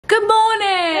Good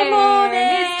morning! Good morning!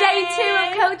 It's day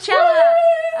 2 of Coachella.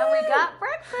 Woo! And we got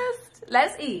breakfast.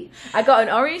 Let's eat. I got an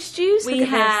orange juice. We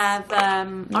have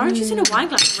orange juice in a wine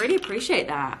glass. I really appreciate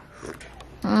that.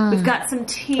 We've got some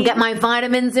tea. Get my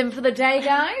vitamins in for the day,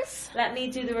 guys. Let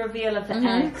me do the reveal of the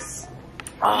eggs.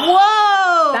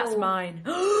 Whoa! That's mine.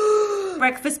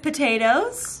 Breakfast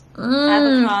potatoes.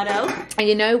 Avocado. And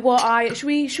you know what? Should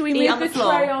we move on the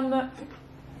floor. tray on the... I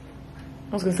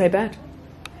was going to say bed.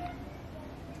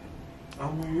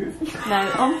 I'll move.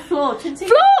 No, on the floor. Cinzia,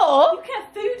 Floor? you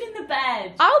kept food in the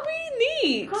bed. I'll be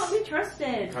neat. Can't be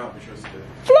trusted. Can't be trusted.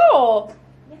 Floor.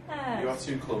 You are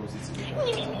too clumsy to be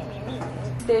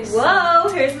trusted. This. Whoa,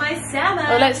 here's my salmon.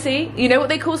 Oh, let's see. You know what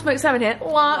they call smoked salmon here?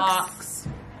 Lox.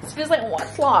 This feels like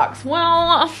what's lox?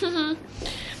 Well,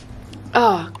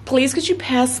 please could you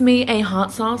pass me a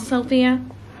hot sauce, Sophia?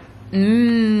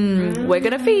 We're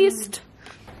gonna feast.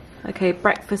 Okay,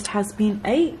 breakfast has been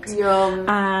ate. Yum.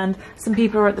 And some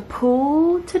people are at the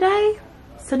pool today,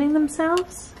 sunning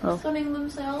themselves. Oh, Sunning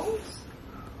themselves.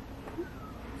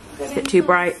 it's a bit too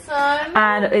bright. Sun.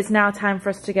 And it's now time for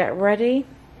us to get ready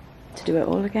to do it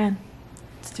all again.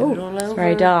 Let's do it all over. It's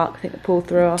very dark. I think the pool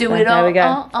threw off. Do there. it There we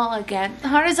go. all again.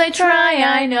 Hard as I try,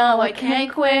 I know I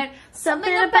can't quit.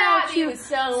 Something about you is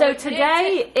So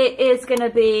today it is going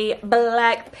to be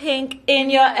Blackpink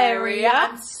in your area.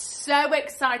 I'm so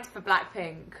excited for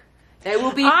Blackpink. They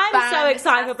will be I'm so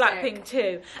excited for fantastic. Blackpink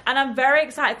too. And I'm very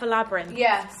excited for Labyrinth.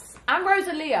 Yes. And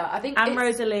Rosalia. I think And it's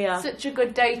Rosalia. such a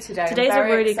good day today. Today's I'm a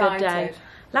very really excited. good day.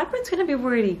 Labyrinth's going to be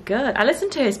really good. I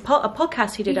listened to his a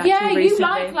podcast he did Yeah, actually you recently.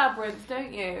 like Labyrinth,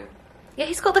 don't you? Yeah,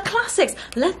 he's got the classics.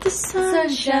 Let the sun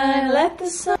shine, let the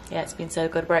sun... Yeah, it's been so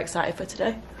good. We're excited for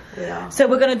today. Yeah. So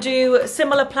we're going to do a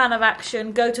similar plan of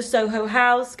action. Go to Soho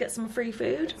House, get some free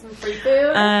food. Some free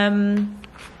food.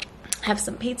 Have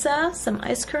some pizza, some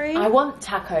ice cream. I want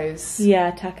tacos.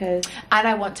 Yeah, tacos. And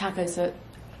I want tacos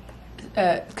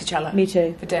at Coachella. Me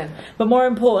too. For dinner. But more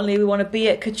importantly, we want to be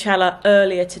at Coachella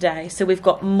earlier today, so we've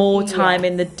got more time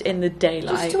in the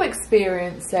daylight. Just to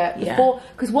experience it. Yeah.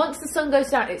 Because once the sun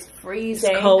goes down, it's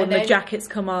freezing. It's cold and the then- jackets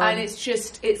come on. And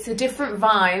it's a different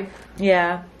vibe.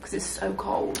 Yeah. Because it's so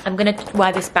cold. I'm going to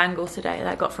wear this bangle today that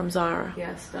I got from Zara.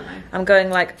 Yes, don't know. I'm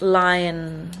going like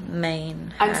lion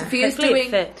mane And hair. Sophia's Hopefully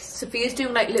it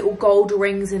doing like little gold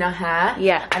rings in her hair.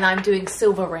 Yeah. And I'm doing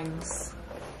silver rings.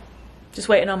 Just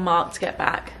waiting on Mark to get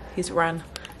back. He's ran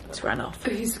off.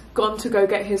 He's gone to go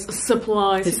get his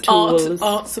supplies. His tools.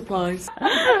 Art supplies.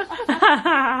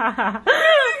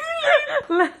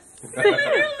 Let's see.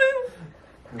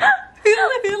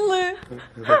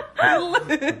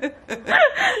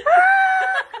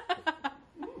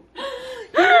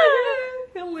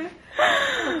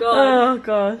 Oh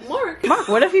gosh. Mark,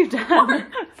 What have you done?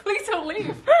 Mark, please don't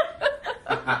leave.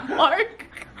 Mark,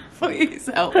 please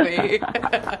help me.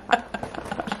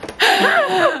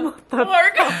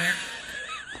 Mark.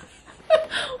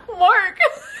 Mark.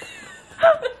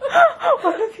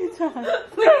 What have you done?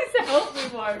 Please help me,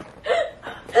 Mark.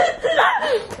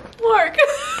 Mark.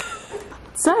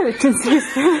 So, Cinzia's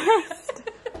finished.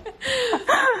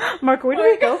 Mark, where do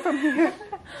we go from here?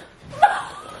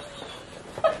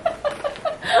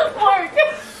 Mark.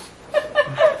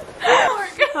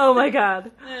 Mark. Oh my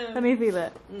god. Let me feel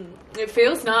it. It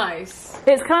feels nice.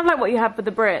 It's kind of like what you have for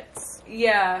the Brits.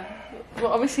 Yeah.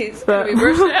 Well, obviously it's But- going to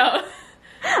be brushed out.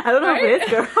 I don't know if it is,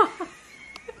 girl.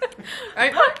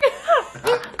 Right, Mark?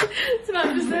 It's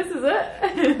not just this, is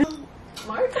it?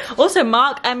 Mark? Also,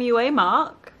 Mark, MUA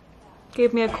Mark,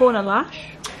 gave me a corner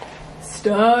lash.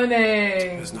 Stunning.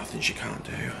 There's nothing she can't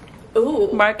do.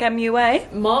 Ooh. Mark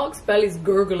MUA. Mark's belly's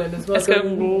gurgling as well. Let's go.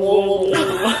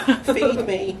 Feed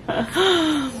me.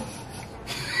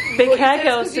 Big hair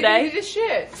girls You today. needed a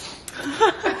shit.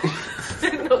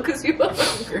 Not because you were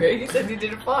hungry. You said you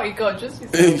did a fart. You can't trust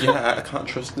yourself. Yeah, I can't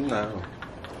trust them now.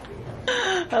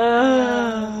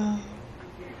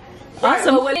 Right,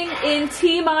 Awesome. well, we're in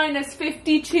T-minus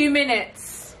 52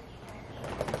 minutes.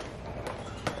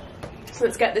 So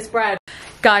let's get this bread.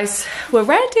 Guys, we're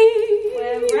ready.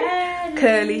 We're ready.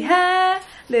 Curly hair,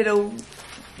 little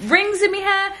rings in my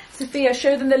hair. Sophia,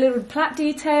 show them the little plait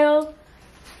detail.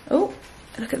 Oh,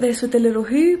 look at this with the little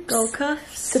hoops. Gold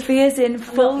cuffs. Sophia's in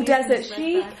full desert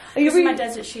chic. Are you This is my reading?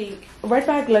 desert chic. Red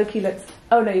bag, low-key looks...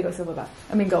 Oh no, you got silver bag.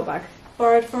 I mean gold bag.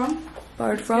 Borrowed from.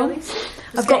 Borrowed from.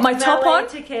 I've got my top on.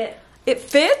 Ticket. It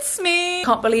fits me.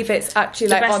 Can't believe it's actually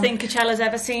The like best on... thing Coachella's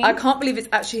ever seen. I can't believe it's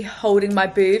actually holding my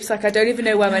boobs. Like I don't even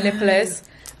know where my nipple is.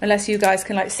 Unless you guys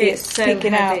can like see It's it so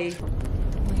peeking heavy.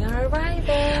 out. We are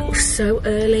arriving. So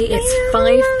early. It's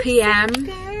 5 p.m.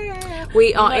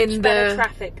 We are much in better the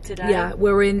traffic today. Yeah,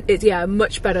 we're in it. Yeah,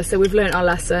 much better. So we've learnt our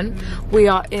lesson. We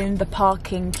are in the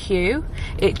parking queue.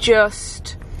 It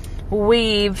just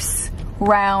weaves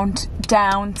round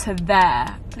down to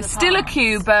there. It's still a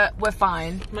queue, but we're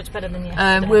fine. Much better than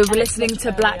yesterday. We're listening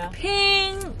to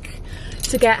Blackpink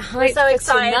to get hyped so for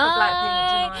excited for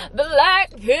tonight. Blackpink tonight.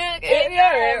 Blackpink in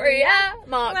your area.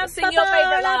 Mark, sing your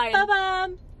favourite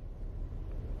line.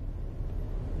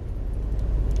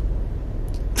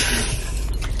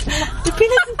 You've been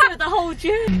listening to it the whole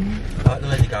tune. I like the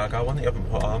Lady Gaga one that you haven't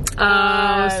put on.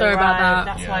 Oh, sorry about that.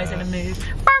 That's why he's in a mood.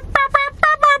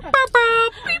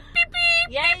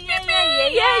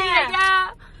 Yeah.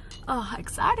 Oh,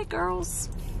 excited, girls.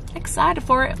 Excited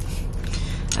for it.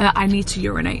 I need to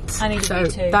urinate. I need to so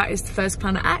too. That is the first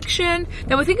plan of action.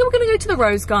 Then we're thinking we're going to go to the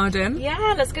Rose Garden.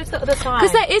 Yeah, let's go to the other side.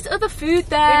 Because there is other food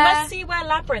there. We must see where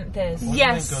Labyrinth is.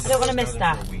 Yes. I don't want to miss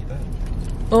that.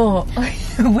 Oh,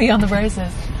 we on the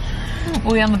roses.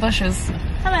 We on the bushes.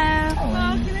 Hello.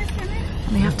 And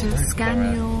you have to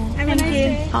scan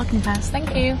your parking pass.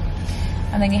 Thank you.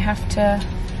 And then you have to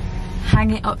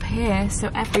hang it up here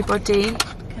so everybody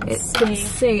can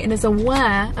see and is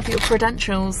aware of your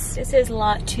credentials. This is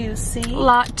lot 2C.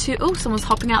 Lot 2. Oh, someone's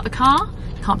hopping out the car.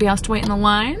 Can't be asked to wait in the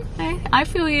line. Hey, I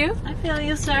feel you. I feel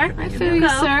you, sir. I feel you,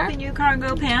 sir. The new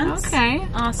cargo pants. Okay.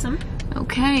 Awesome.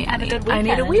 Okay. Have a good weekend. I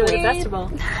need a wee Enjoy the wee.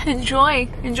 festival. Enjoy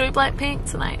Blackpink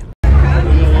tonight.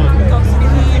 Got some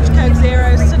huge Coke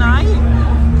Zeros tonight.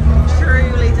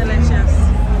 Truly delicious.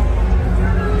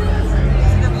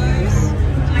 See the views?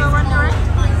 Do you go under it?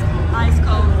 Ice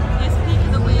cold. Here's a peek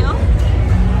at the wheel.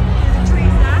 Here's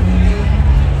Teresa.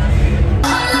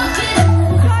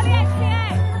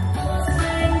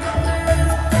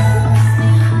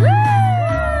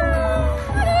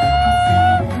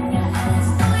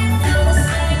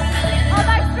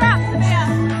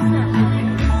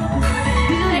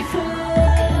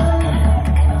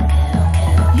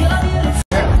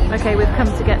 Okay, we've come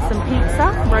to get some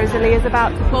pizza. Rosalie is about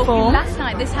to perform. Last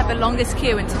night this had the longest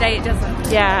queue and today it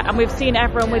doesn't. Yeah, and we've seen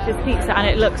everyone with this pizza and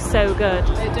it looks so good.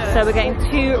 It does. So we're getting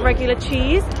 2 regular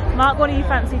cheese. Mark, what do you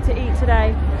fancy to eat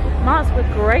today? Mark's with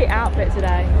a great outfit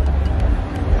today.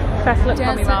 Best look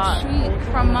from me, Mark. Chic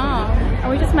from Mark. And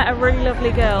we just met a really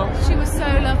lovely girl. She was so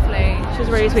lovely. She was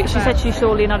really sweet. She said she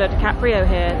saw Leonardo DiCaprio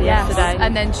here yesterday.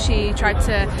 And then she tried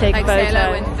to Take a say photo.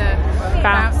 hello and the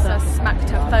bouncer smacked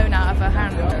her phone out of her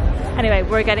hand. Anyway,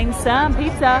 we're getting some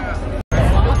pizza.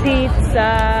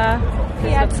 Pizza.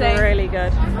 This looks really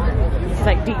good. This is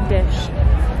like deep dish.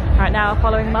 Right now,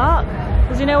 following Mark.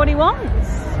 Does he know what he wants? Do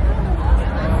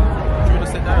you want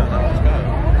to sit down? Let's go.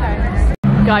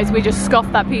 Guys, we just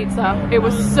scoffed that pizza. It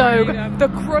was so good. The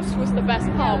crust was the best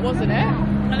part, wasn't it?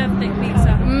 I love thick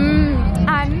pizza.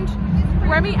 And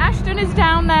Remy Ashton is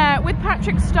down there with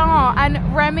Patrick Starr, and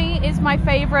Remy is my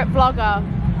favourite vlogger.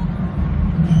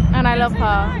 And I love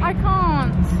her. I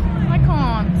can't.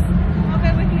 I'll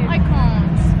go with you. I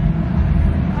can't.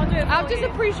 I'll do it. I'll just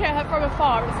appreciate her from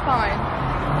afar, it's fine.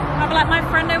 I'll be like, my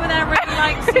friend over there really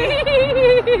likes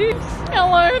you.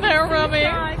 Hello there, Remy.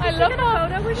 Hi. I love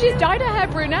her. She's dyed her hair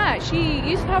brunette. She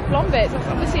used to have blonde bits. It's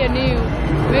obviously a new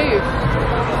move.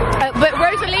 But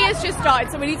Rosalie has just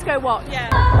started, so we need to go watch. Yeah.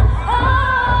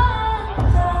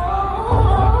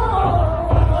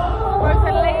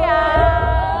 Rosalia.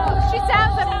 She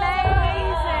sounds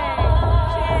amazing.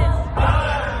 Cheers.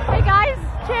 Hey guys,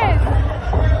 cheers.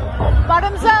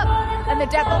 Bottoms up and the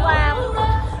devil lamb.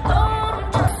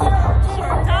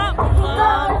 Top,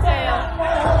 long tail.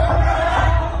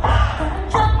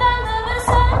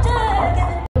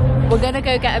 We're gonna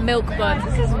go get a milk bun.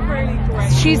 This is really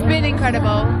great. She's been incredible.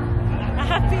 I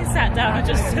have been sat down, I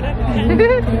just stood up.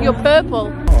 You're purple.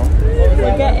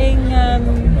 We're getting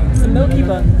some milky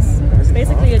buns. It's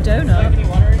basically a donut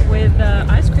with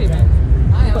ice cream in.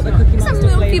 We've got the Cookie Monster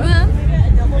Some milky flavour. bun.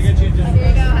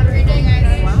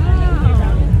 Wow.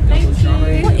 Thank you.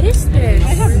 What is this?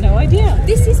 I have no idea.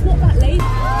 This is what that lady.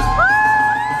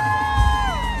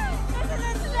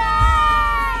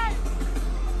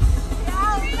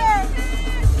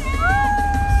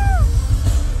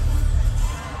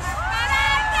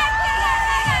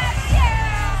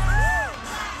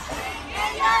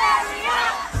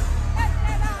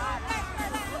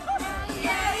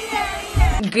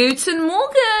 Guten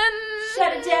Morgen!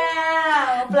 Shut it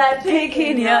down, Blackpink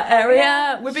in your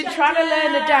area. We've been trying to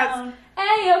learn the dance.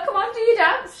 Hey, yo, come on, do your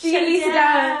dance. Do your Lisa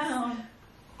dance.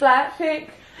 Blackpink.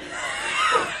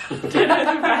 Don't know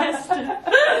the rest.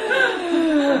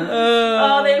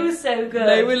 Oh, they were so good.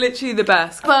 They were literally the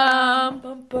best. Bum,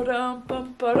 bum, ba-dum,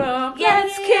 bum, ba-dum.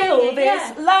 Let's kill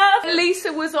this love.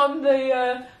 Lisa was on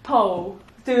the pole.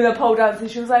 doing the pole dance, and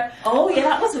she was like, oh yeah,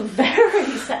 that was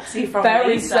very sexy from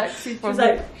very Lisa. sexy from She was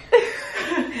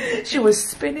like, she was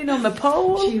spinning on the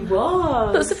pole. she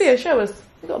was. Look, Sophia, show us.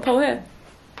 We've got a pole here.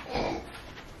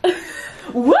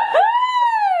 Woohoo! Look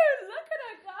at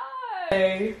her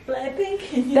go. Blackpink.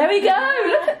 There we go.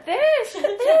 Look at this. Look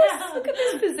at this. Look at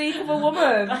this physique of a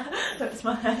woman. That's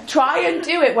my head. Try and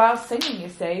do it while singing, you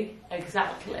see.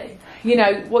 Exactly. You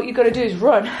know, what you got to do is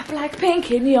run.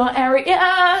 Blackpink in your area.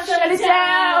 Shut it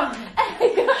down.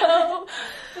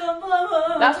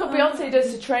 That's what Beyonce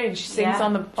does to train. She sings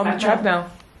on the treadmill.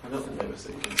 I don't think they were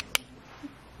singing.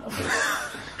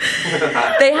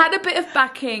 They had a bit of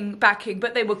backing,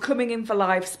 but they were coming in for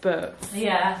live spurts.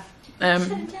 Yeah.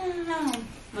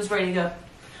 Was really good.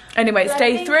 Anyway, it's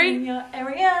day 3. In your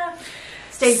area.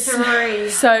 It's day 3.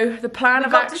 So the plan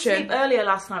of got to action. sleep earlier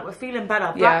last night. We're feeling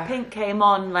better. Yeah. Blackpink came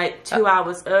on like 2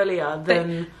 hours earlier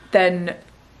than. Then.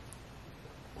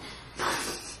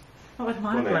 What was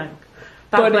my Bunny. blank?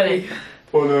 Bunny.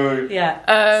 Oh no.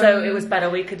 Yeah. So it was better.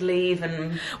 We could leave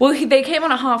and. Well, they came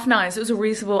on at 9:30, so it was a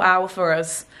reasonable hour for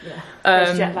us. Yeah.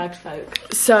 Those jet lagged folk.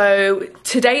 So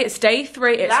today it's day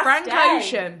 3. It's Last Frank day.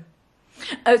 Ocean.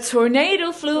 A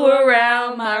tornado flew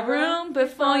around my room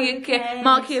before you came.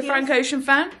 Mark, you a Frank Ocean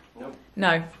fan? Nope.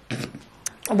 No.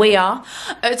 We are.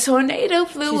 A tornado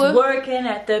flew She's working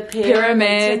at the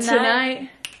pyramid tonight.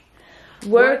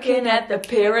 Working at the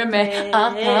pyramid.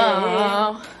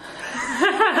 No,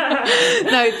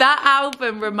 that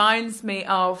album reminds me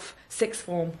of Sixth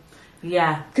Form.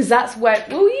 Yeah. Because that's where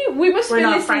we must We're be in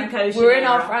our listening. Frank Ocean We're in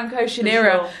era, our Frank Ocean for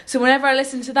era. sure. So whenever I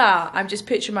listen to that, I'm just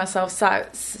picturing myself sat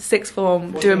at Sixth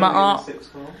Form doing my art.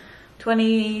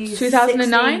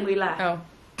 2009 we left. Oh,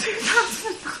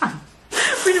 2009.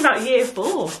 We're in about year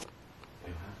 4.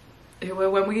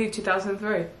 when were you?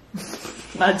 2003.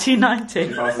 1990.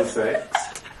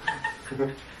 2006.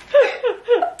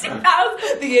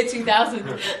 The year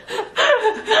 2000.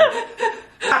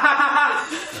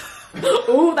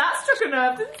 Oh, that struck a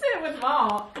nerve, didn't it, with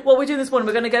Mark? What we're doing this morning,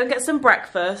 we're going to go and get some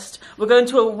breakfast. We're going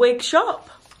to a wig shop.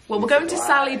 Well, we're going to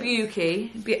Sally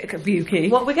Buki. Buki.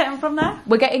 What are we getting from there?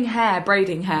 We're getting hair,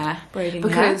 braiding hair.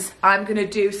 Because I'm going to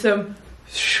do some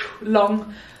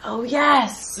long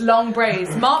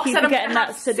braids. Mark Keep said I'm getting going to that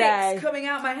have today. 6 coming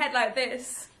out my head like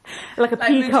this. Like a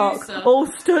peacock, Medusa. all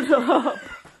stood up.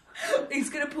 He's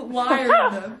going to put wire in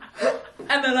them.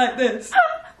 And they're like this.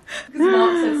 Because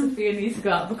Mark said Sophia needs to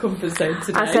go out of the comfort zone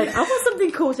today. I said, I want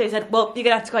something cool today. He said, well, you're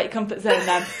going to have to go out your comfort zone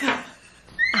then.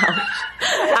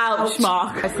 Ouch. Ouch,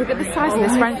 Mark. Look at the size of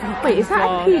this Frank. Wait, is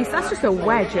that a piece? That's just a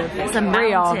wedge of It's a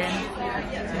mountain.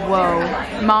 Whoa.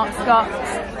 Mark's got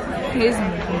his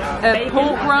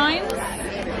pork rinds.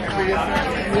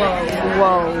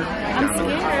 Whoa. I'm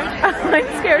scared.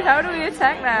 I'm scared. How do we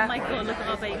attack that? Oh my god, look at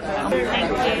our bacon.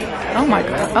 Thank you. Oh my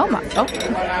god. Oh my. Oh.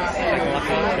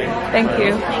 Thank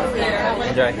you.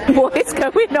 Enjoy. What is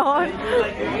going on?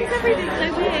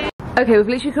 Okay, we've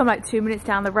literally come like 2 minutes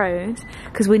down the road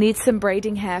because we need some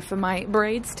braiding hair for my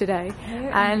braids today.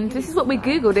 And this is what we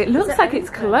googled. It looks like it's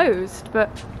closed, but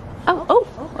oh,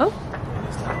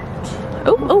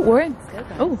 we're in.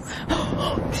 Oh,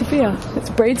 Sophia, let's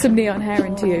braid some neon hair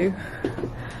into you.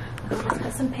 She's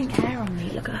got some pink hair on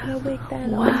me. Look at her wig there.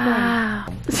 Wow.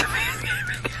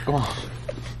 Go on.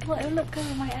 Well, it'll look good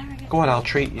on my hair again. Go on, I'll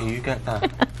treat you. You get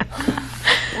that.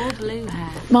 Or blue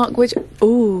hair. Mark, which?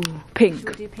 Ooh, pink.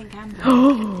 We'll do pink and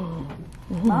blue.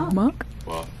 Oh, Mark.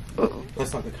 What?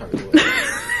 Let's not get carried away.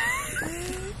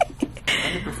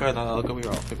 I prefer that. I'll go with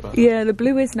your outfit better. Yeah, the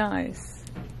blue is nice.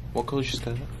 What colour's your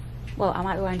skirt? Well, I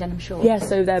might be wearing denim shorts. Yeah,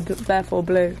 so they're therefore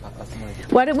blue.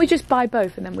 Why don't we just buy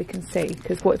both and then we can see?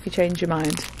 Because what if you change your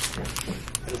mind?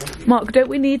 Mark, don't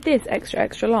we need this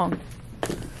extra long?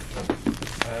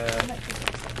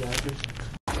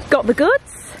 Got the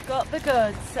goods? Got the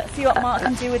goods. Let's see what Mark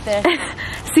can do with this.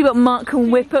 See what Mark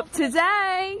can whip up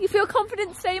today. You feel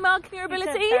confident today, Mark, in your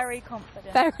abilities? Very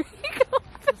confident. Very confident.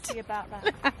 We'll see about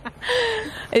that.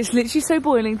 It's literally so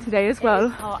boiling today as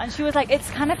well. Oh, and she was like, it's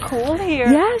kind of cool here.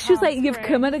 Yeah, she was like, you've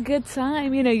come at a good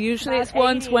time. You know, usually it's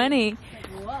 1:20.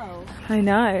 Whoa. I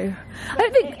know. I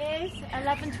don't think... It is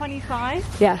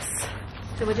 11:25. Yes.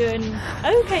 So we're doing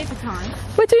okay for time.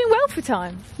 We're doing well for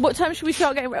time. What time should we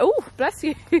start getting ready? Oh, bless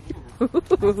you. My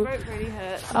throat really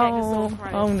hurts. I'm getting a sore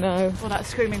throat. Oh no. All that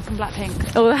screaming from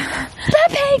Blackpink. Oh,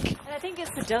 Blackpink! And I think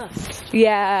it's the dust.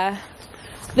 Yeah.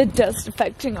 The dust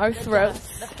affecting our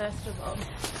throats. The first of all.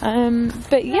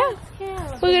 But yeah,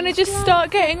 we're gonna just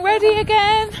start getting ready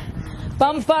again.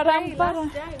 Bum ba dum ba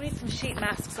dum. We need some sheet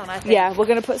masks on, I think. Yeah, we're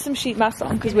gonna put some sheet masks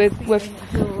on because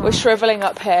we're shriveling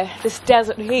up here. This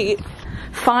desert heat.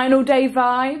 Final day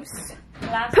vibes.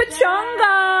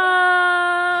 Pachanga!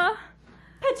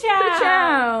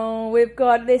 Pachow! We've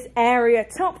got this area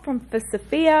top for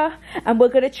Sophia, and we're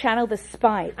going to channel the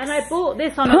spikes. And I bought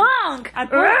this on Punk! I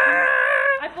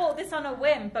bought this on a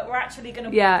whim, but we're actually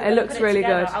going to. Yeah, it looks really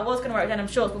good. I was going to wear denim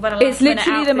shorts, but it's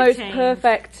literally the most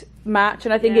perfect match,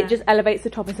 and I think it just elevates the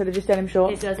top instead of just denim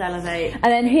shorts. It does elevate. And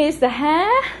then here's the hair.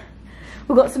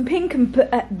 We've got some pink and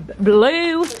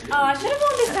blue. Oh, I should have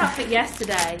worn this outfit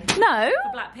yesterday. No.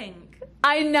 For Blackpink.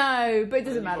 I know, but it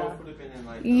doesn't matter.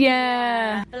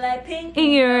 Yeah. Blackpink. In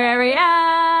your area.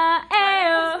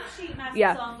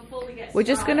 Yeah. We're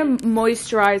just going to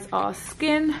moisturize our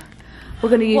skin. We're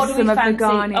going to use some of the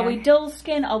Garnier. Are we dull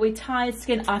skin? Are we tired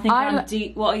skin? I think I'm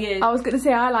deep. What are you? I was going to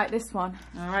say I like this one.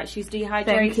 Alright, she's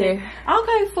dehydrated. Thank you. I'll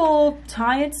go for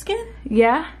tired skin.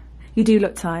 Yeah? You do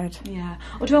look tired. Yeah.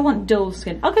 Or do I want dull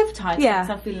skin? I'll go for tired skin because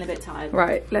I'm feeling a bit tired.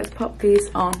 Right, let's pop these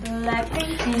on.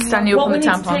 Stand you up on the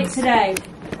tampons. What we need to take today?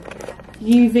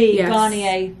 UV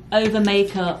Garnier over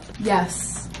makeup.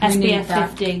 Yes. SPF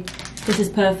 50. This is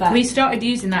perfect. We started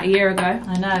using that a year ago.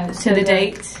 I know. To the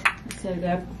date. So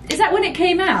good. Is that when it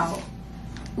came out?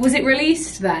 Was it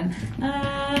released then?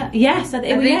 Yes. I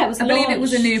believe it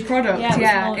was a new product.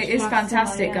 Yeah, it is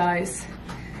fantastic, summer, guys.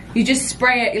 You just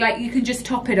spray it, like you can just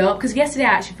top it up. Because yesterday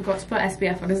I actually forgot to put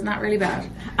SPF on. Isn't that really bad?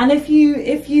 And if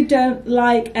you don't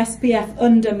like SPF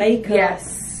under makeup,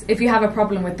 yes. If you have a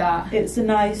problem with that, it's a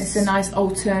nice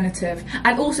alternative.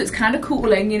 And also it's kind of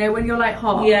cooling, you know, when you're like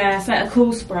hot. Yeah, it's like a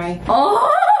cool spray. Oh,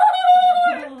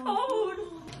 cold.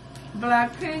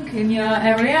 Blackpink in your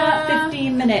area.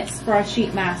 15 minutes for a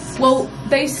sheet mask. Well,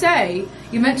 they say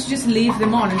you're meant to just leave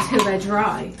them on until they're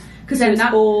dry. Because then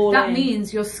that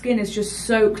means your skin is just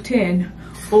soaked in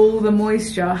all the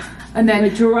moisture. And then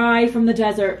we're dry from the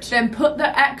desert. Then put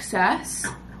the excess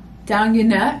down your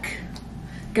neck.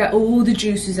 Get all the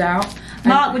juices out.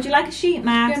 Mark, would you like a sheet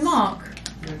mask? Yeah, Mark.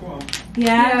 Yeah, go on.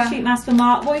 Yeah, sheet mask for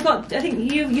Mark. What you got? I think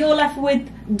you're left with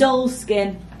dull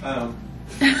skin. Oh.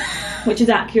 Which is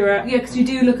accurate. Yeah, because you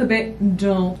do look a bit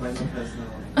dull. Like my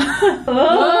personality.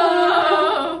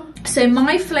 Oh. So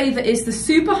my flavour is the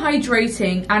super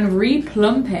hydrating and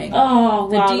replumping. Oh,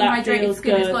 wow, the dehydrated feels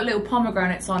skin. good. It's got little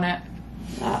pomegranates on it.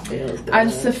 That feels good.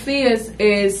 And Sophia's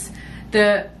is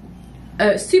the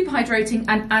super hydrating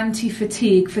and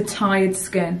anti-fatigue for tired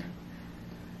skin.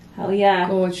 Oh yeah.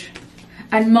 Gorge.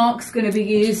 And Mark's going to be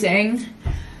using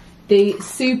the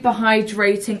super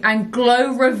hydrating and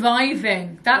glow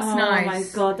reviving. That's nice. Oh my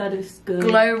god, that is good.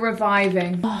 Glow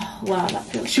reviving. Oh wow, that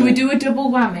feels Should we do a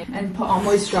double whammy and put our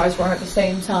moisturiser on at the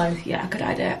same time? Yeah, good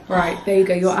idea. Right, there you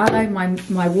go. Your aloe,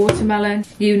 my watermelon.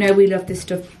 You know we love this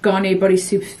stuff. Garnier Body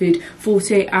Superfood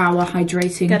 48-hour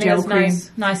hydrating gel cream.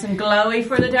 Nice and glowy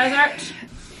for the desert.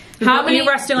 How many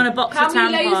resting on a box of tampons? How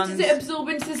many layers does it absorb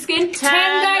into the skin?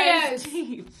 10 layers.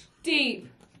 Deep.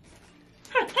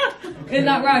 Isn't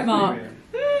that right, Mark?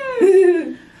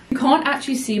 You can't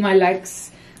actually see my legs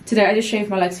today. I just shaved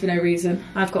my legs for no reason.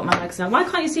 I've got my legs now. Why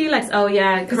can't you see your legs? Oh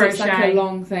yeah, because it's like a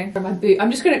long thing. My boot.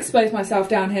 I'm just going to expose myself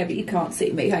down here, but you can't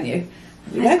see me, can you?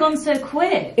 It's gone so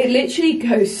quick. It literally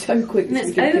goes so quick. And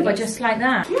it's over just like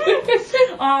that.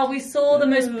 Oh, we saw the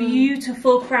most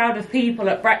beautiful crowd of people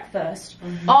at breakfast.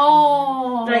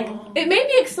 Oh, like it made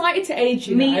me excited to age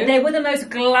you. They were the most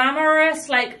glamorous,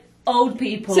 like old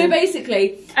people. So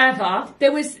basically, ever.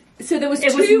 There was two women.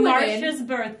 It was Marsha's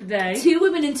birthday. 2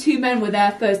 women and 2 men were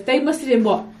there first. They must have been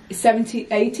what? 70,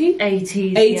 80?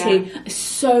 80s, 80. Yeah.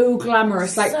 So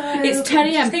glamorous. Like, it's 10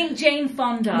 a.m. Think Jane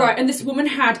Fonda. Right, and this woman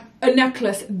had a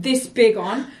necklace this big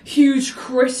on, huge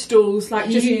crystals, like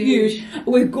just huge,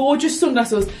 with gorgeous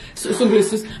sunglasses.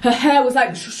 Her hair was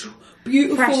like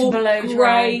beautiful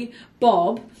grey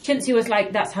bob. Cinzia was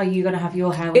like, "That's how you're gonna have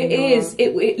your hair." It is.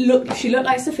 She looked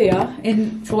like Sophia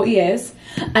in 40 years,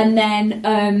 and then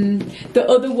the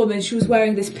other woman, she was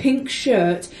wearing this pink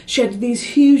shirt. She had these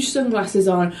huge sunglasses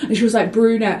on, and she was like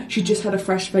brunette. She just had a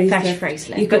fresh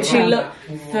facelift. But she looked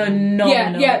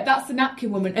phenomenal. Yeah, that's the napkin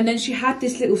woman. And then she had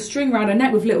this little string around her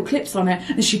neck with little clips on it,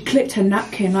 and she clipped her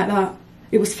napkin like that.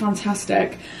 It was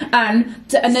fantastic. And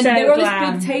then they were on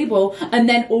this big table, and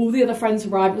then all the other friends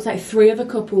arrived. It was like 3 other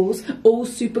couples, all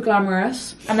super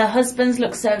glamorous. And their husbands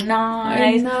looked so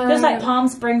nice. It was like Palm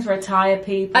Springs retired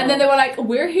people. And then they were like,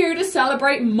 "We're here to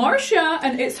celebrate Marsha,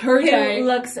 and it's her day." Who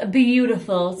looks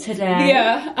beautiful today.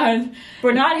 Yeah, and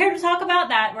we're not here to talk about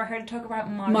that. We're here to talk about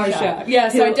Marsha. Yeah,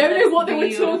 so I don't know what they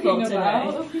were talking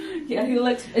about. Yeah, who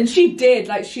looked, and she did,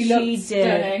 like she looked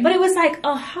stunning. But it was like,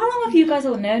 oh, how long have you guys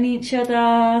all known each other?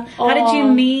 How did you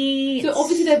meet? So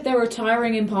obviously they're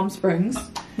retiring in Palm Springs.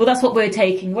 Well, that's what we're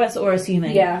taking. That's what we're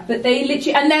assuming. Yeah, but they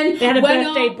literally... And then... They had a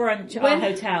birthday brunch at our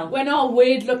hotel. When our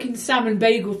weird-looking salmon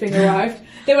bagel thing arrived,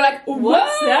 they were like,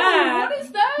 what's that? What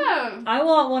is that? I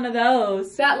want one of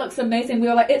those. That looks amazing. We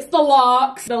were like, it's the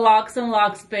Lox. The Lox and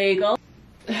Lox bagel.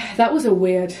 That was a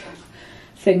weird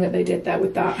thing that they did there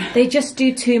with that. They just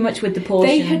do too much with the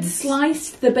portions. They had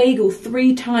sliced the bagel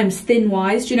 3 times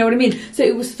thin-wise. Do you know what I mean? So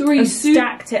it was 3... And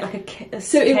stacked it like a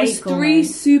So it was 3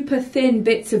 super thin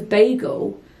bits of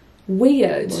bagel.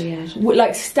 Weird.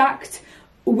 Like stacked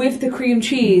with the cream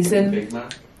cheese and... Big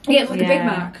Mac. Yeah, it was like a Big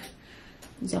Mac.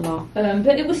 It was a lot.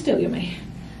 But it was still yummy.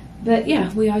 But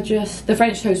yeah, we are just... The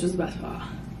French toast was the best part.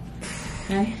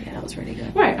 Okay. Yeah, that was really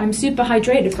good. Right, I'm super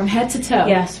hydrated from head to toe.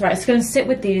 Yes, right. It's going to sit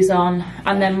with these on,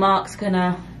 and then Mark's going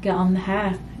to get on the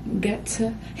hair. Get to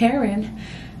hair in.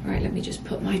 Right, let me just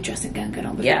put my dressing gown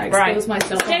on before I expose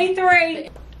myself. Day 3.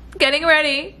 Getting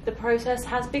ready. The process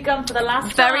has begun for the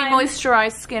last Very time.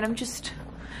 moisturised skin. I'm just...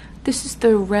 This is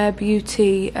the Rare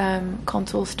Beauty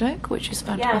contour stick, which is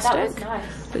fantastic. Yeah, that was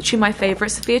nice. Literally my favourite.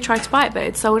 Sophia tried to buy it, but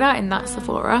it's sold out in that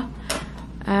Sephora.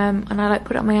 And I like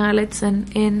put it on my eyelids and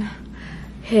in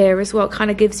here as well. It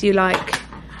kind of gives you like,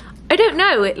 I don't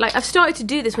know, it like I've started to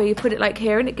do this where you put it like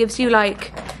here and it gives you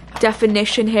like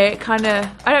definition here. It kind of,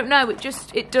 I don't know,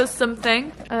 it does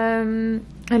something. And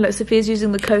look, Sophia's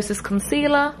using the Kosas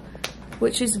concealer,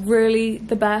 which is really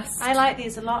the best. I like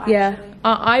these a lot, actually. Yeah,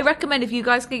 I recommend if you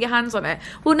guys get your hands on it.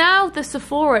 Well, now the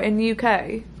Sephora in the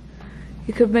UK,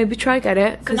 you could maybe try get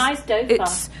it. It's a nice dough.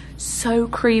 It's so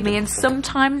creamy, and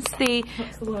sometimes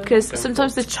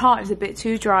sometimes the chart is a bit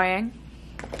too drying.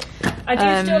 I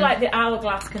do still like the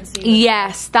Hourglass concealer.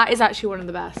 Yes, that is actually one of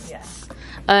the best. Yes.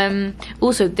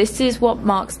 Also, this is what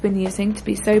Mark's been using to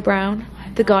be so brown.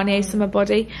 The Garnier Summer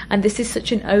Body, and this is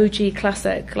such an OG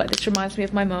classic. Like, this reminds me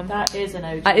of my mum. That is an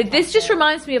OG this just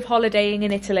reminds me of holidaying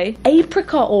in Italy.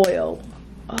 Apricot oil.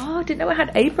 Oh, I didn't know it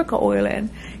had apricot oil in.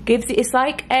 It's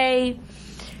like a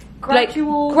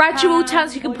gradual tan.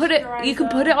 So you can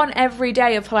put it on every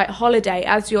day of like holiday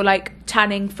as you're like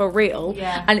tanning for real.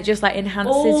 Yeah. And it just like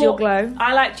enhances your glow.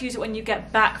 I like to use it when you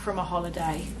get back from a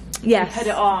holiday. Yes. Put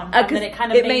it on, and then it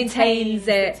kind of maintains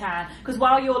it. Because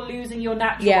while you're losing your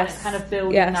natural one, it's kind of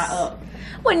building that up.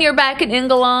 When you're back in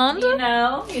England. You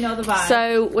know the vibe.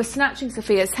 So we're snatching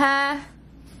Sophia's hair.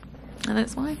 And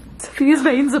it's fine. Sophia's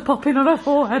veins are popping on her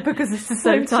forehead because this is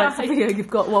so tight. Sophia, you've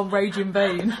got one raging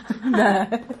vein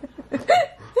there.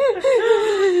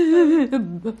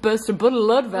 Burst a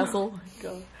blood vessel. Oh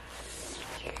God.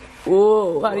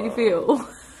 Whoa, how do you feel?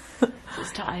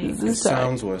 It's tight. It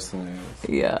sounds worse than it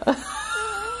is. Yeah.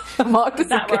 Mark doesn't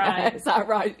that right? Is that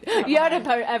right? You haven't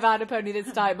ever had a pony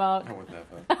this tight, Mark? I would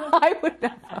never. I would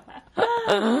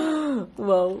never.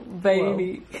 Well,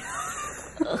 baby.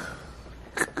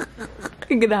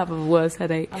 You're gonna have a worse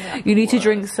headache. You need to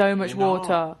drink so much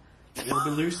water. It'll be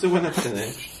looser when I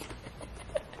finish.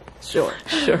 Sure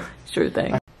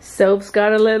thing. Soap's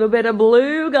got a little bit of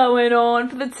blue going on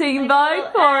for the Teen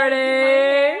Vogue party.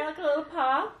 Like a little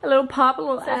pop. A little pop, a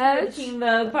little edge. For the Teen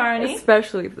Vogue party.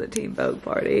 Especially for the Teen Vogue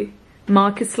party.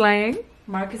 Mark is slaying.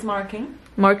 Mark is marking.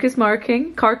 Mark is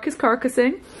marking. Cark is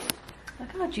carcassing.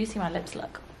 Look how juicy my lips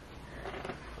look.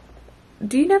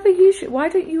 Do you never use why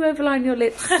don't you overline your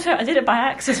lips? I did it by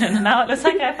accident and now it looks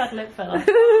like I've had lip filler.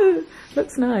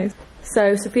 Looks nice.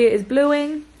 So Sophia is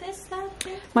bluing.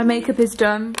 My makeup is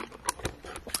done.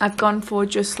 I've gone for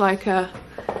just like a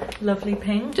lovely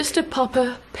pink. Just a pop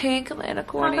of pink and then a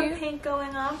corner. Pop of pink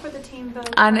going on for the Teen Vogue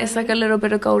and party. It's like a little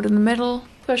bit of gold in the middle,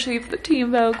 especially for the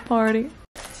Teen Vogue party.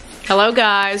 Hello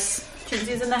guys.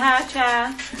 Cinzia's in the hair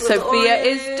chair. Sophia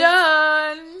is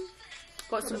done.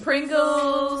 Got some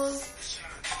Pringles.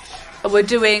 We're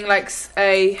doing like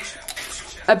a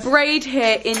braid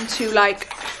here into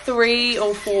like 3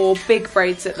 or 4 big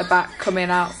braids at the back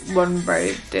coming out one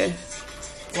braid.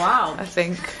 Wow. I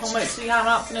think. How much do you have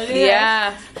up to do?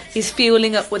 Yeah. He's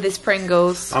fueling up with his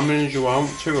Pringles. How many do you want?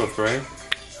 2 or 3?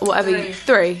 Whatever.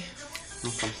 3.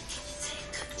 Okay.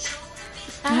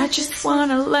 I just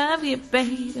wanna love you,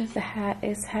 baby. The hat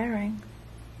is herring.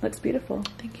 Looks beautiful.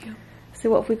 Thank you.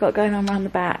 So what have we got going on around the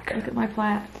back? Look at my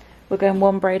plait. We're going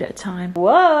 1 braid at a time.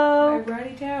 Whoa! I've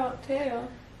already tail.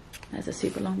 There's a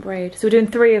super long braid. So we're doing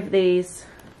 3 of these.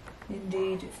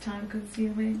 Indeed, it's time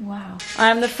consuming. Wow. I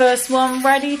am the first one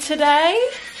ready today.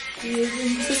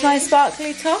 This is my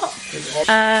sparkly top.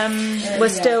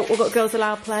 We've got Girls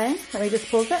Aloud playing. Let me just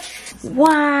pause it.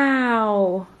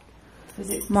 Wow!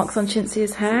 Marks on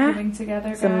Cinzia's hair. Together,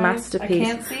 it's a masterpiece.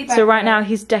 I can't see so right now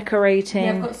he's decorating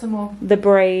I've got some more. the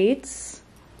braids.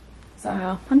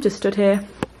 So I'm just stood here.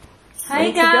 Hi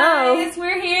guys,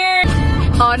 we're here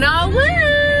On our way!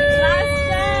 Last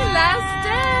day.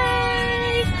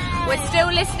 We're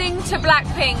still listening to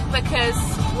Blackpink because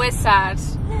we're sad.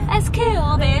 Let's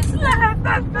kill this.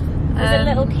 There's a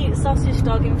little cute sausage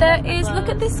dog in front. There is. Look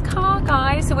at this car,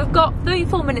 guys. So we've got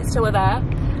 34 minutes till we're there.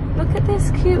 Look at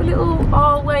this cute little.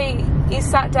 Oh wait, he's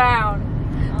sat down.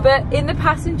 But in the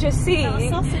passenger seat,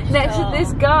 next to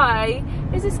this guy,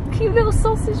 is this cute little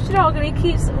sausage dog, and he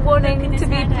keeps wanting to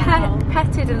be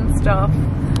petted and stuff.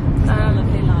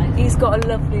 He's got a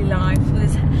lovely life with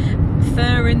his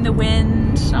fur in the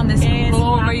wind on this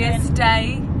glorious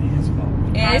day.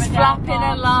 It's flapping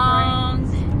along.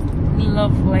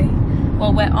 Lovely.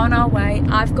 Well, we're on our way.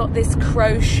 I've got this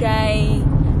crochet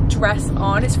dress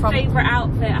on. It's from favourite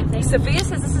outfit, I think. Sophia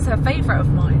says this is her favourite of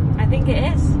mine. I think it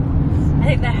is. I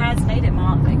think the hair's made it,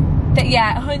 Mark.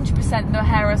 Yeah, 100% the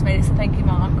hair has made it, so thank you,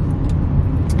 Mark.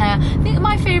 I think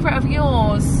my favourite of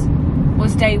yours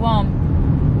was Day One.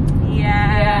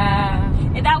 Yeah.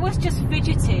 That was just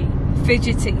fidgety.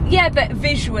 Fidgety. Yeah, but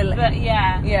visually. But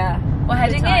yeah. Yeah. We're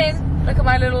heading in. Look at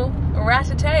my little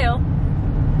rat-a-tail.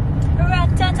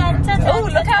 Oh,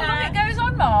 look how long it goes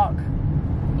on, Mark.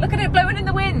 Look at it blowing in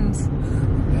the wind.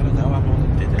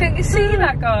 Can you see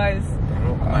that, guys?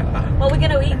 What we're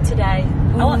going to eat today?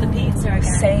 I want the pizza again.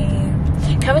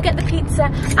 Same. Can we get the pizza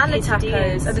and the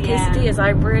tacos and the quesadillas? I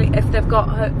really, if they've got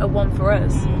a one for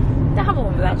us, they have a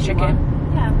one without chicken.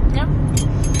 Yeah.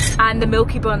 And the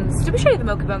milky buns. Did we show you the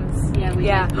milky buns? Yeah, we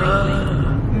did.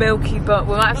 Milky bun.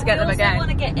 We'll have to get them again. We also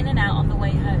want to get In and Out on the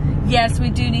way home. Yes, we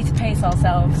do need to pace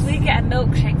ourselves. We get a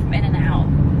milkshake from In and Out.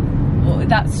 Well,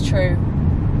 that's true.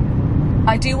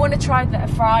 I do want to try the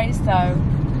fries though.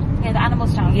 Yeah, the animal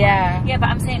style. Yeah. Yeah, but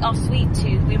I'm saying our sweet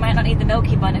tooth. We might not need the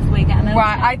milky bun if we get a milkshake.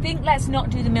 Right, I think let's not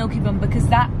do the milky bun because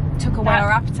that took away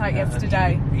our appetite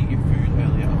yesterday. Eat your food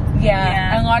earlier.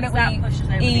 Yeah, and why don't we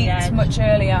eat much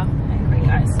earlier? Hungry,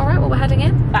 guys. Alright, well, we're heading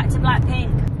in. Back to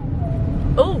Blackpink.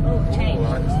 Oh, change.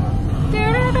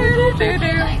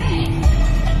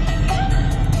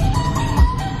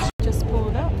 Just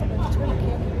pulled up.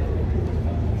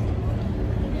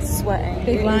 Sweating.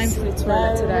 Big line for the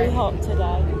toilet today. Very hot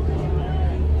today.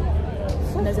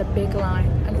 And there's a big line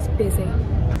and it's busy.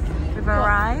 We've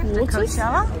arrived at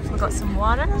Coachella. We've got some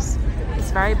waters.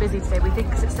 It's very busy today. We think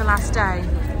because it's the last day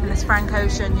in this Frank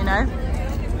Ocean, you know.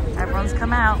 Everyone's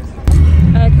come out.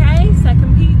 Okay,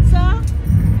 second pizza.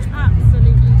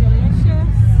 Absolutely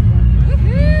delicious.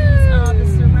 These are the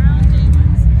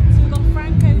surroundings. So we've got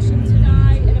Frank Ocean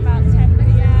tonight at about 10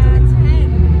 p.m.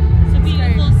 It's a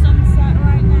beautiful sunset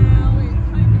right now.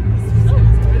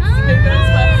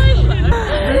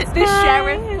 The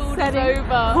sheriff pulled us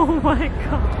over. Oh my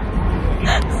god.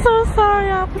 So sorry,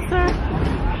 officer.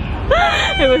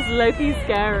 It was low-key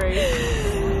scary.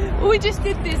 We just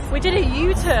did this. We did a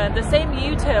U-turn, the same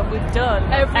U-turn we've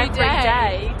done every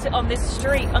day on this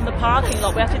street, on the parking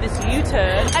lot. We have to do this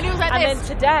U-turn. And it was like and this. And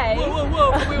then today... Whoa,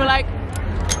 whoa, whoa. We were like...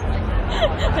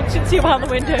 and Cinzia wound the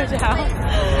window down.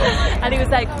 And he was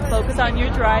like, focus on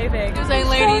your driving. He was like,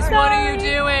 ladies, so what are you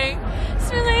doing?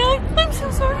 So like, I'm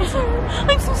so sorry, sir.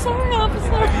 I'm so sorry,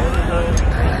 officer.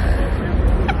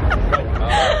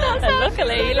 And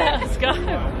luckily he let us go.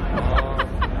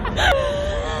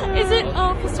 Is it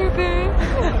Officer Boo?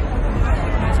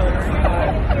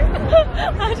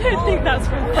 I don't think that's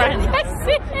from Friends. Yes,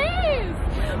 it is.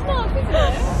 Mark, is it?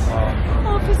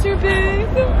 Officer Boo.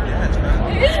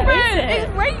 It's Fred. It's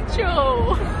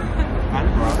Rachel. And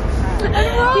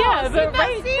Ross. Yeah, but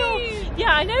Rachel.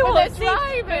 Yeah, I know what.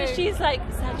 But she's like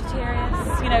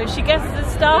Sagittarius. You know, she guesses the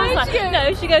stars. Like,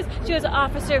 no, she goes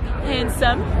Officer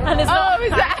Handsome, and it's not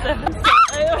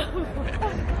handsome.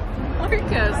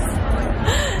 Lucas.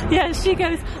 Yeah, she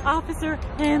goes Officer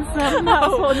Handsome.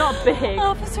 No, well, not big.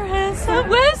 Officer Handsome.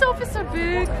 Where's Officer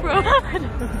Big from?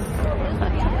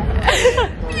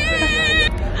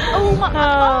 Oh my!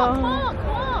 Mark!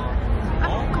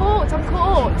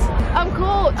 I'm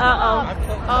caught.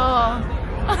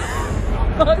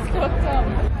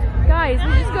 Guys,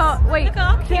 we just got. Wait,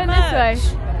 turn this way.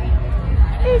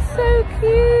 It's so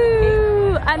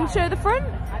cute. And show the front.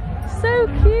 So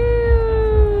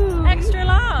cute. Extra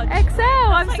large. XL.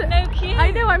 I'm like no cute.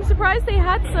 I know. I'm surprised they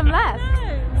had some left.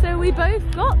 So we both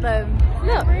got them.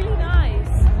 Look. Really nice.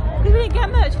 We didn't get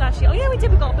merch last year. Oh yeah, we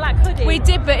did. We got a black hoodie. We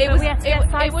did, but it was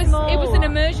an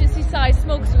emergency size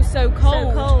small because it was so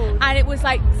cold. And it was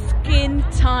like skin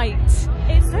tight.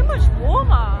 It's so much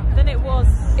warmer than it was.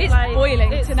 It's like,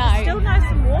 boiling tonight. It's still nice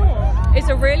and warm. It's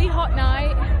a really hot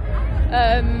night.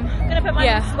 I'm gonna put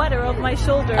my sweater over my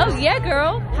shoulders. Oh yeah,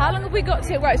 girl. How long have we got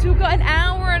to? Right, so we've got an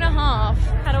hour and a half.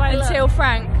 How do I until look?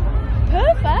 Frank?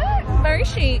 Perfect. Very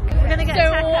chic. We're gonna get a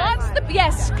taco. What's the?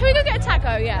 Yes. Can we go get a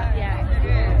taco? Yeah.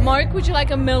 Yeah. Mark, would you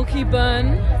like a milky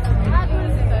bun?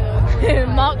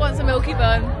 Mark wants a milky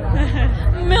bun.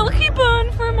 Milky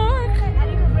bun for Mark.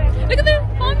 Look at the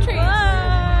palm trees.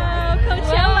 Wow,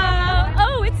 Coachella.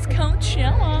 Oh, it's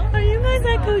Coachella. Are you guys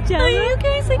at Coachella? Are you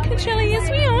guys at Coachella? Yes,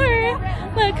 we are.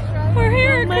 Look, we're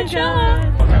here at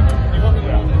Coachella.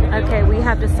 Okay, we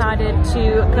have decided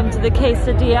to come to the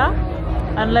quesadilla,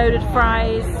 unloaded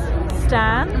fries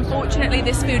stand. Unfortunately,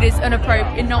 this food is not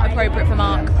appropriate for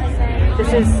Mark.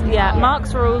 This is, yeah,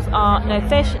 Mark's rules are no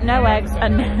fish, no eggs,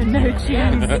 and no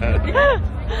cheese.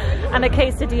 And a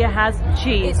quesadilla has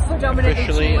cheese. It's predominantly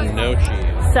Officially cheese. no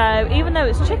cheese. So even though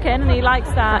it's chicken and he likes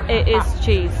that, it is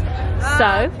cheese.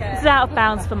 So this is out of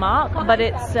bounds for Mark, but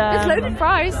it's loaded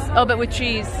fries. Oh, but with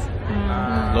cheese.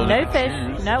 No fish,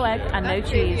 no egg, and no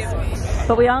cheese.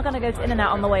 But we are going to go to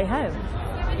In-N-Out on the way home.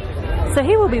 So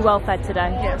he will be well fed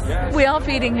today. Yes. We are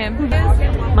feeding him.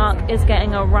 Mark is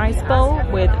getting a rice bowl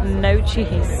with no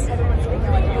cheese.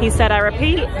 He said, I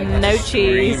repeat, no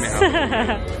cheese. It's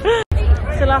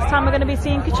the last time we're going to be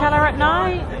seeing Coachella at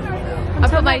night. I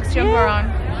put my jumper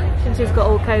on. Since he's got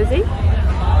all cozy.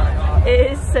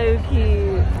 It is so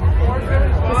cute.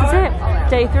 This is it.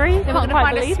 Day 3. Then we're going to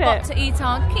find a spot to eat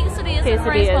our quesadillas and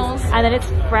rice bowls. And then it's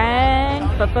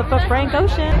Frank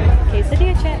Ocean.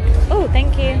 Quesadilla check. Oh,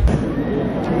 thank you.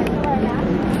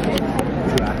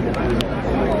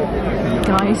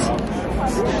 Guys.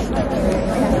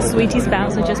 Sweetie's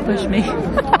Bowser just pushed me.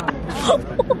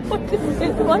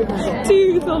 It's like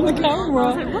teeth on the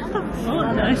camera.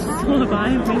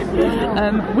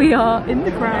 We are in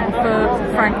the crowd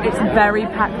for Frank. It's very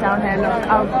packed down here. Look,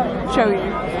 I'll show you.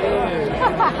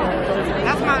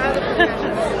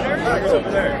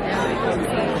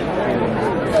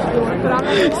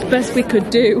 It's the best we could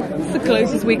do. It's the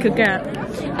closest we could get.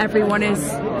 Everyone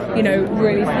is, you know,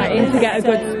 really fighting to get a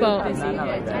good spot.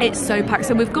 It's so packed.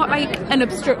 So we've got like an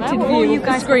obstructed view of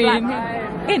the screen.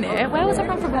 In it? Where was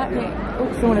everyone from Blackpink?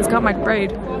 Oh, someone has got my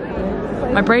braid.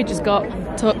 My braid just got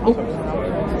tucked. Oh.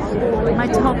 My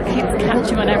top keeps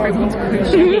catching on everyone's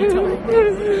crochet.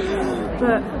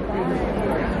 But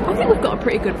I think we've got a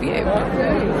pretty good view.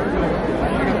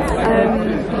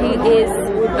 He is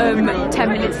 10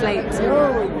 minutes late.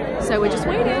 So we're just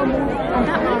waiting. And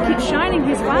that man keeps shining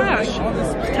his flash.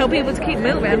 Tell people to keep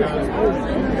moving.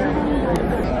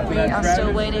 We are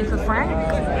still waiting for Frank.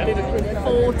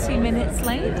 40 minutes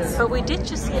late. But we did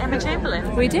just see Emma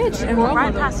Chamberlain. We did. And we're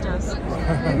right past us.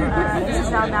 This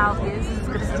is our now view. This is as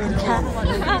good as it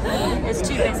can. It's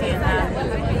too busy in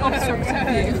there. Obstructed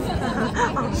view.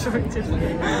 Obstructed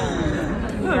view.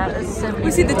 Yeah, there's so many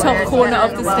We see the people top here. corner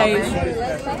of the stage.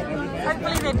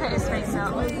 Hopefully they put his face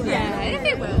up. Yeah,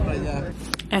 they will.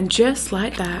 And just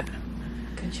like that,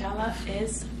 Coachella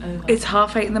is over. it's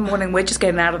 8:30 in the morning. We're just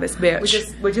getting out of this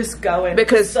bitch. We're just going.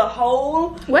 Because the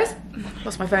whole... Lost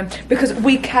my phone. Because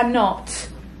we cannot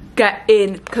get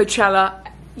in Coachella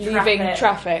leaving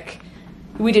traffic.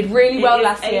 We did really well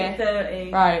last year.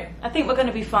 8:30. Right. I think we're going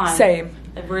to be fine. Same.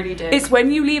 I really do. It's when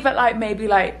you leave at like maybe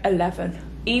like 11.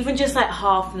 Even just like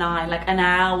 9:30, like an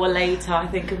hour later, I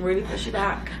think can really push it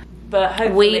back. But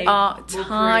hopefully We are we'll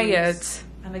tired. cruise.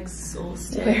 I'm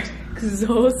exhausted. We're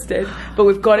exhausted. But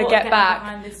we've got to get back.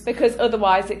 behind this- Because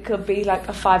otherwise it could be like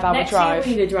a 5-hour Next drive.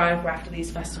 year we need to drive after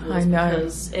these festivals. I know.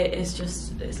 Because it is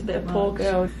just, it's a bit Poor much.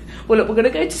 girl. Well, look, we're going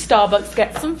to go to Starbucks,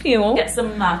 get some fuel. Get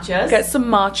some matchas. Get some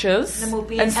matchas. And then we'll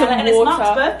be and in some LA. And water. it's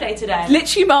Mark's birthday today.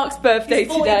 Literally Mark's birthday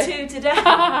He's 42 today.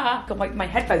 God, my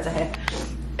headphones are here.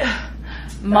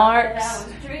 Mark's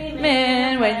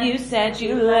man, when you said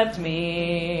you loved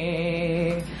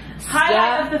me.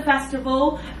 Highlight of the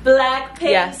festival, Blackpink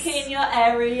Yes. in your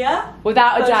area.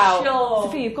 Without a For doubt. sure.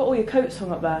 Sophia, you've got all your coats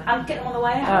hung up there. I'm getting them on the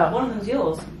way out. Oh. One of them's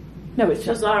yours. No, it's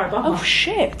just Zara Bummer. Oh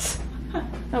shit.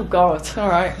 Oh god.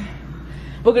 Alright.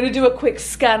 We're gonna do a quick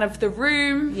scan of the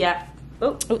room. Yeah.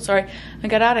 Oh, sorry. And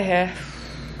get out of here.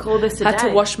 Call this a Had to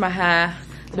day. wash my hair.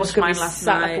 Washed Gonna mine be last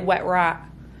sat like a night. wet rat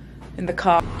in the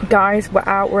car. Guys, we're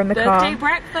out. We're in the Birthday car.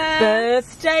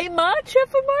 breakfast. Birthday matcha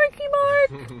for Marky Mark.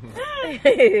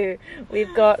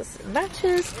 We've got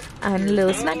matchas and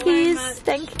little snackies.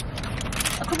 Thank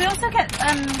you. Could we also get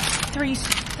three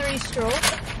straws?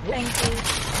 Thank you.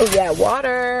 Oh yeah,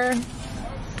 water.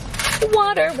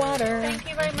 Water. Thank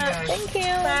you very much. Thank you.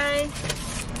 Bye.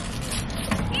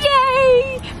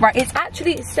 Yay! Right, it's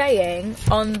actually saying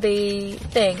on the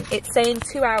thing, it's saying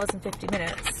 2 hours and 50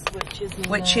 minutes.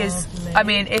 Which is, I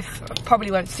mean, probably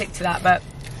won't stick to that, but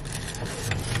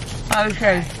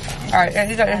okay. Alright,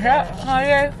 you got this up.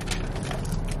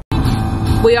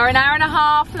 We are an hour and a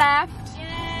half left.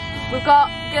 Yay. We've got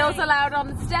Girls Aloud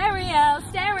on stereo.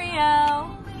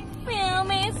 Feel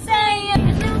me say it.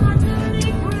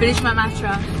 Finish my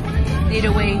matcha. Need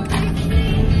a wee.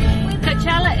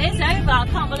 Coachella is over. I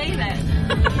can't believe it.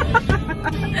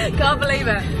 Can't believe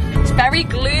it. It's very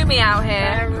gloomy out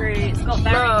here. It's got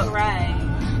very grey.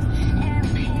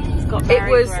 It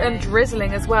was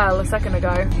drizzling as well a second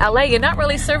ago. LA, you're not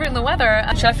really serving the weather.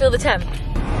 Should I feel the temp?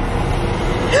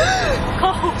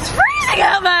 Cold. It's freezing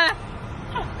out there!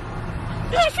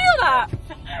 Did you feel that?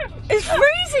 It's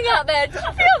freezing out there. Did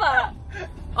you feel that?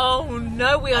 Oh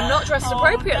no, we are not dressed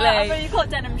appropriately. I thought you got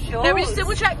denim shorts. Let me just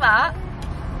double check that.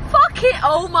 Fuck it!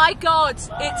 Oh my god,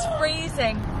 it's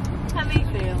freezing. How do you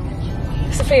feel?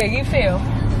 Sophia, you feel?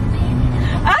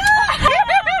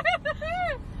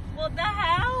 What the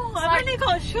hell? I've only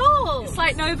got shorts. It's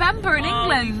like November in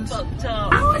England. Fucked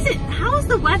up. How has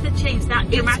the weather changed that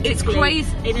dramatically? It's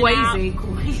crazy.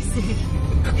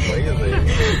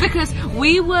 Because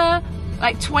we were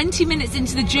like 20 minutes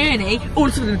into the journey, all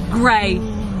of a sudden grey.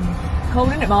 Cold,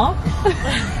 isn't it, Mark?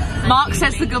 Mark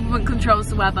says the government controls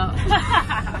the weather.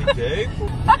 Okay.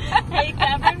 Hey,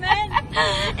 government.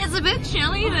 It's a bit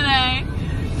chilly today.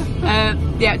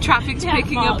 Yeah, traffic's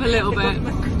picking up a little bit. The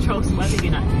government controls the weather,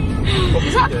 you know.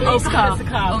 Is that a police car? It's a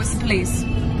car. Oh, it's the police.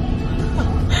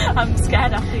 I'm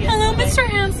scared after yesterday. Hello, Mr.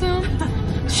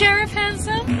 Handsome. Sheriff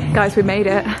Handsome. Guys, we made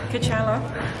it. Coachella.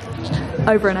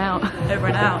 Over and out. Over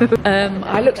and out.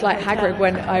 I looked like Hagrid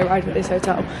when I arrived at this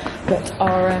hotel, but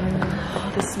our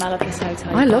the smell of this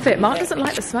hotel. I love it. Mark doesn't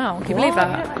like the smell. Can you believe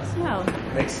that? The smell.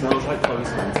 It smells like Chloe's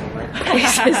friend. He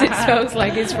says it smells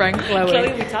like his friend Chloe.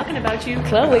 Chloe, we're talking about you.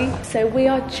 Chloe. So we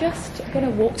are just going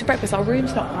to walk to breakfast. Our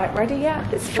room's not quite ready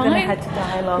yet. It's fine. We're going to head to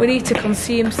Dialogue. We need to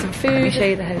consume some food. Let me show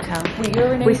you the hotel.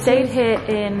 We stayed here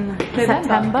in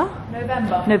September.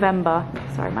 November.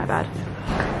 Sorry, my bad.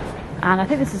 And I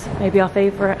think this is maybe our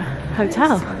favourite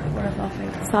hotel. One of our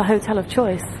favourites. It's our hotel of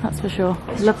choice, that's for sure.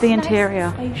 Love the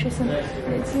interior. Nice, spacious, and the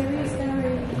interior is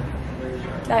very.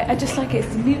 I just like it.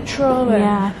 It's neutral. And,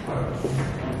 Yeah.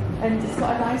 And it's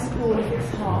got a nice pool if it's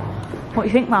hot. What do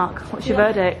you think, Mark? What's your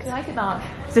verdict? I like it, Mark.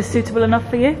 Is this suitable enough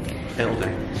for you? It'll do.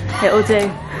 It'll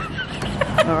do.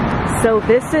 Alright. So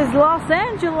this is Los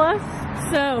Angeles.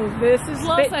 So this is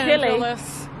Los Bit chilly.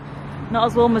 Angeles. Not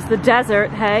as warm as the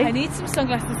desert, hey? I need some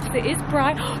sunglasses because it is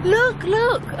bright. Look,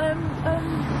 look. What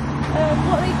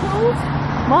are they called?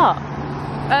 What?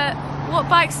 What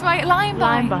bikes? Right, Lime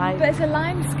bike. Lime bike. But it's a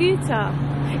Lime scooter.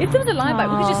 If there was a Lime bike,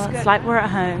 we could just. It's like we're at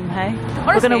home, hey? Honestly,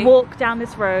 we're going to walk down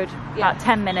this road about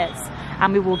 10 minutes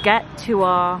and we will get to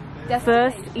our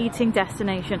first eating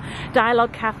destination.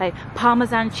 Dialogue Cafe,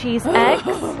 Parmesan cheese eggs.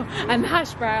 And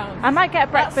hash browns. I might get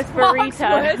a breakfast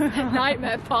burrito.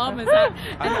 Nightmare Parmesan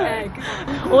and egg.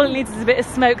 All it needs is a bit of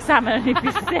smoked salmon and you'd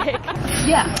be sick.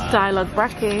 Yeah. Dialogue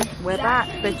Brekkie, we're back,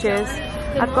 bitches.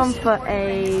 I've gone for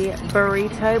a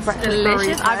burrito, breakfast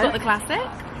Delicious. burrito. I've got the classic.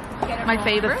 My The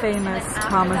favourite. famous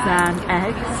Parmesan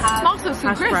eggs. Smells so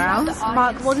Hash crisp. browns.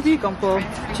 Mark, what have you gone for?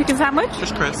 Chicken sandwich?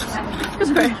 Just crisp.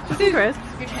 Just crisp. Just crisp.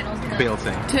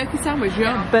 BLT. Turkey sandwich,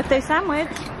 yum. Birthday sandwich.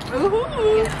 Ooh.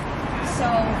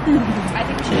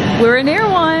 We're in Ear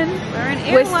One.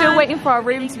 We're still waiting for our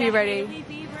room to be ready.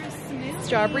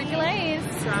 Strawberry glaze.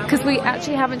 Because we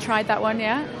actually haven't tried that one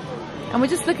yet. And we're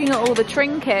just looking at all the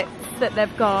trinkets that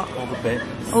they've got. All the bits.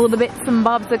 All the bits and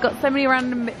bobs. They've got so many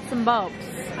random bits and bobs.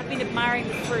 I've been admiring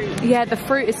the fruit. Yeah, the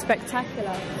fruit is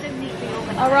spectacular.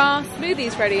 Are our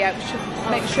smoothies ready yet? We should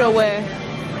make sure we're...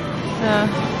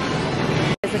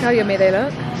 Look how yummy they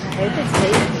look. I hope it's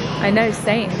tasty. I know,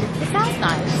 same. It sounds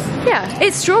nice. Yeah,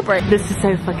 it's strawberry. This is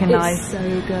so fucking nice. It's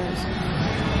so good.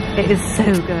 It is so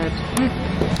good.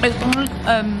 It's almost,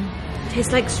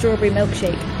 tastes like strawberry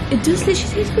milkshake. It does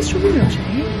literally taste like strawberry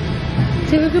milkshake.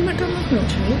 Is it like a McDonald's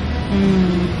milkshake?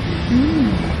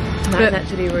 That's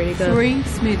actually really good. 3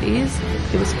 smoothies.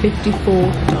 It was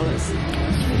 $54.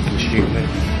 Stupid.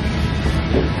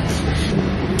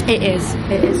 It is.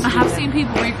 It is. I have seen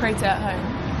people recreate it at home.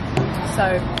 So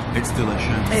It's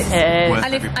delicious. It is. Worth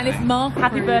and every if penny. Mark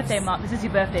Happy approves- birthday, Mark. This is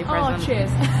your birthday present. Oh,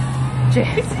 cheers.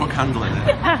 Cheers. Put a candle in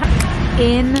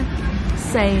it.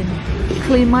 Insane.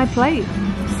 Clean my plate.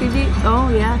 CD. Oh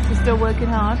yeah, he's still working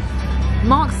hard.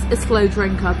 Mark's a slow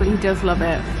drinker, but he does love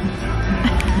it.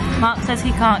 Mark says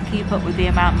he can't keep up with the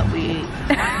amount that we eat.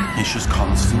 It's just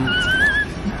constant.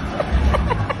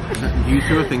 You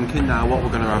two are thinking now what we're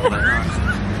going to have later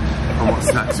and what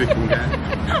snacks we can get.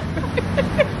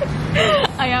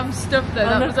 I am stuffed though.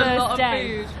 That was a lot of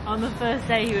food. On the first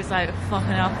day, he was like, "Fucking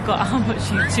hell, I forgot how much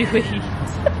you do eat."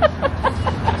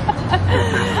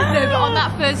 No, but on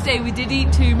that first day we did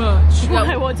eat too much.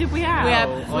 What did we have?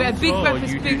 We had big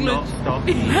breakfast, big lunch. Stop.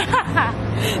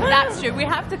 That's true. We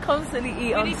have to constantly eat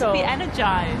We on need to tour. be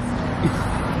energized.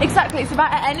 Exactly. It's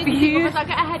about energy. Because I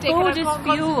get a headache and I Food is can't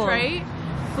fuel. concentrate.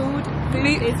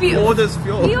 Food is fuel. Orders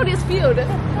fuel. Food is fuel.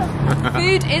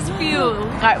 Food is fuel.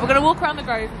 Right, we're gonna walk around the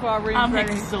grove before our room's I'm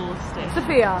ready. exhausted.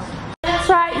 Sophia. That's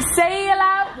right, sail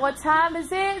out. What time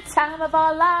is it? Time of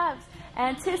our lives.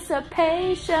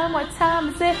 Anticipation. What time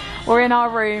is it? We're in our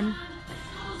room.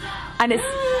 And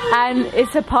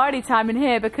it's a party time in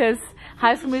here because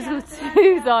High School Musical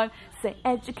 2's on. Say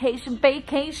education,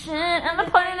 vacation, and the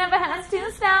party never has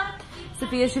to stop.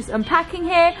 Sophia's just unpacking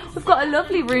here. We've got a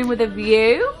lovely room with a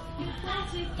view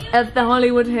of the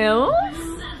Hollywood Hills.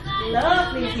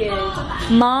 Lovely view.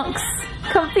 Mark's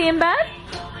comfy in bed.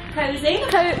 Cozy.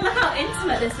 Look how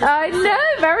intimate this is. I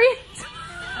know, very.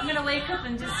 I'm gonna wake up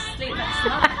and just sleep next to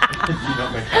Mark.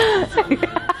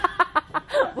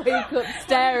 Wake up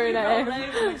staring at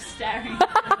him. Staring.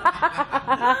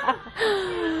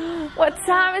 What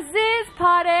time is this?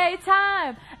 Party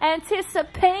time.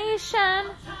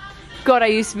 Anticipation. God, I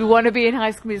used to want to be in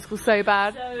High School Musical so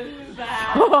bad. So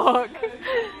bad. Fuck.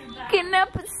 Getting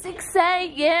up at 6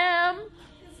 a.m.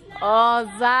 Oh,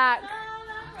 Zach.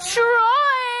 Troy.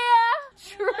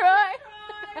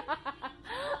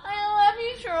 I love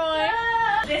you, Troy.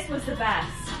 This was the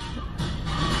best.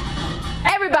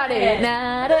 Everybody.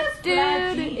 Yeah.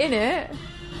 In it.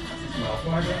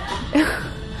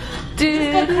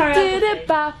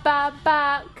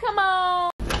 Come on.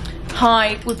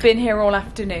 Hi, we've been here all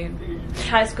afternoon.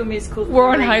 High School Musical 3. We're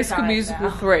on High School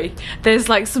Musical 3. There's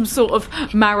like some sort of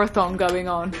marathon going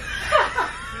on.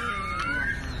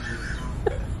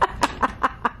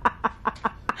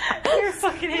 You're a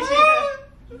fucking idiot.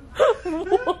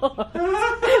 What?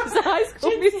 It's a High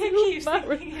School Musical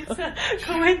marathon. It's a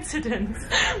coincidence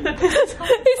that this time.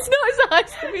 It's not, it's a High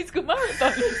School Musical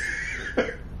marathon.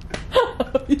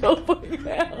 Oh, you're putting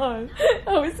that on.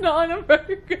 Oh, it's not on a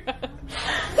program.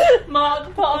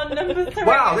 Mark put on number 3.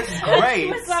 Wow, this is great. And she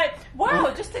was like,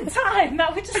 wow, just in time.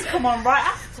 That would just come on right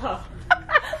after.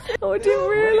 Oh, I didn't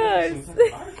realise.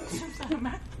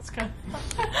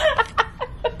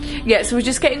 Yeah, so we're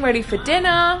just getting ready for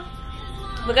dinner.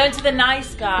 We're going to the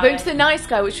Nice Guy. We're going to the Nice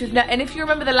Guy, which was and if you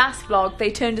remember the last vlog,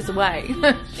 they turned us away.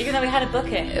 Even though we had a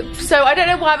booking. So I don't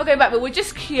know why we're going back, but we're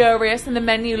just curious, and the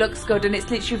menu looks good, and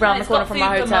it's literally around the corner from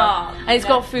our hotel. Mark, and it's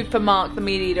got food for Mark, the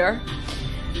meat eater,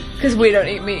 because we don't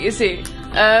eat meat, you see.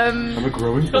 I'm a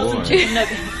growing boy.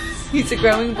 He's a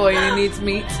growing boy and he needs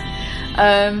meat.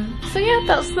 So yeah,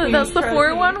 that's the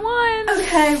 411.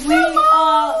 Okay, we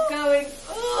are going.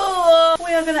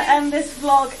 We are going to end this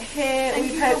vlog here.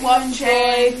 We hope you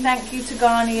enjoyed. Thank you to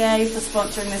Garnier for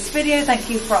sponsoring this video. Thank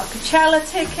you for our Coachella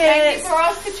tickets. Thank you for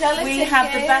our Coachella tickets. We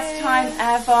had the best time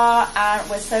ever, and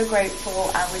we're so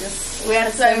grateful. And we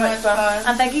had so much fun.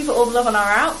 And thank you for all the love on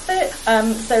our outfit.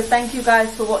 So thank you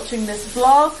guys for watching this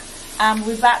vlog. And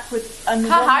we'll be back with another.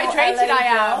 How hydrated I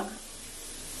am.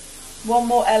 One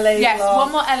more LA vlog. Yes,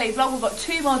 one more LA vlog. We've got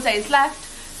 2 more days left,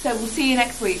 so we'll see you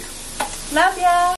next week. Love ya.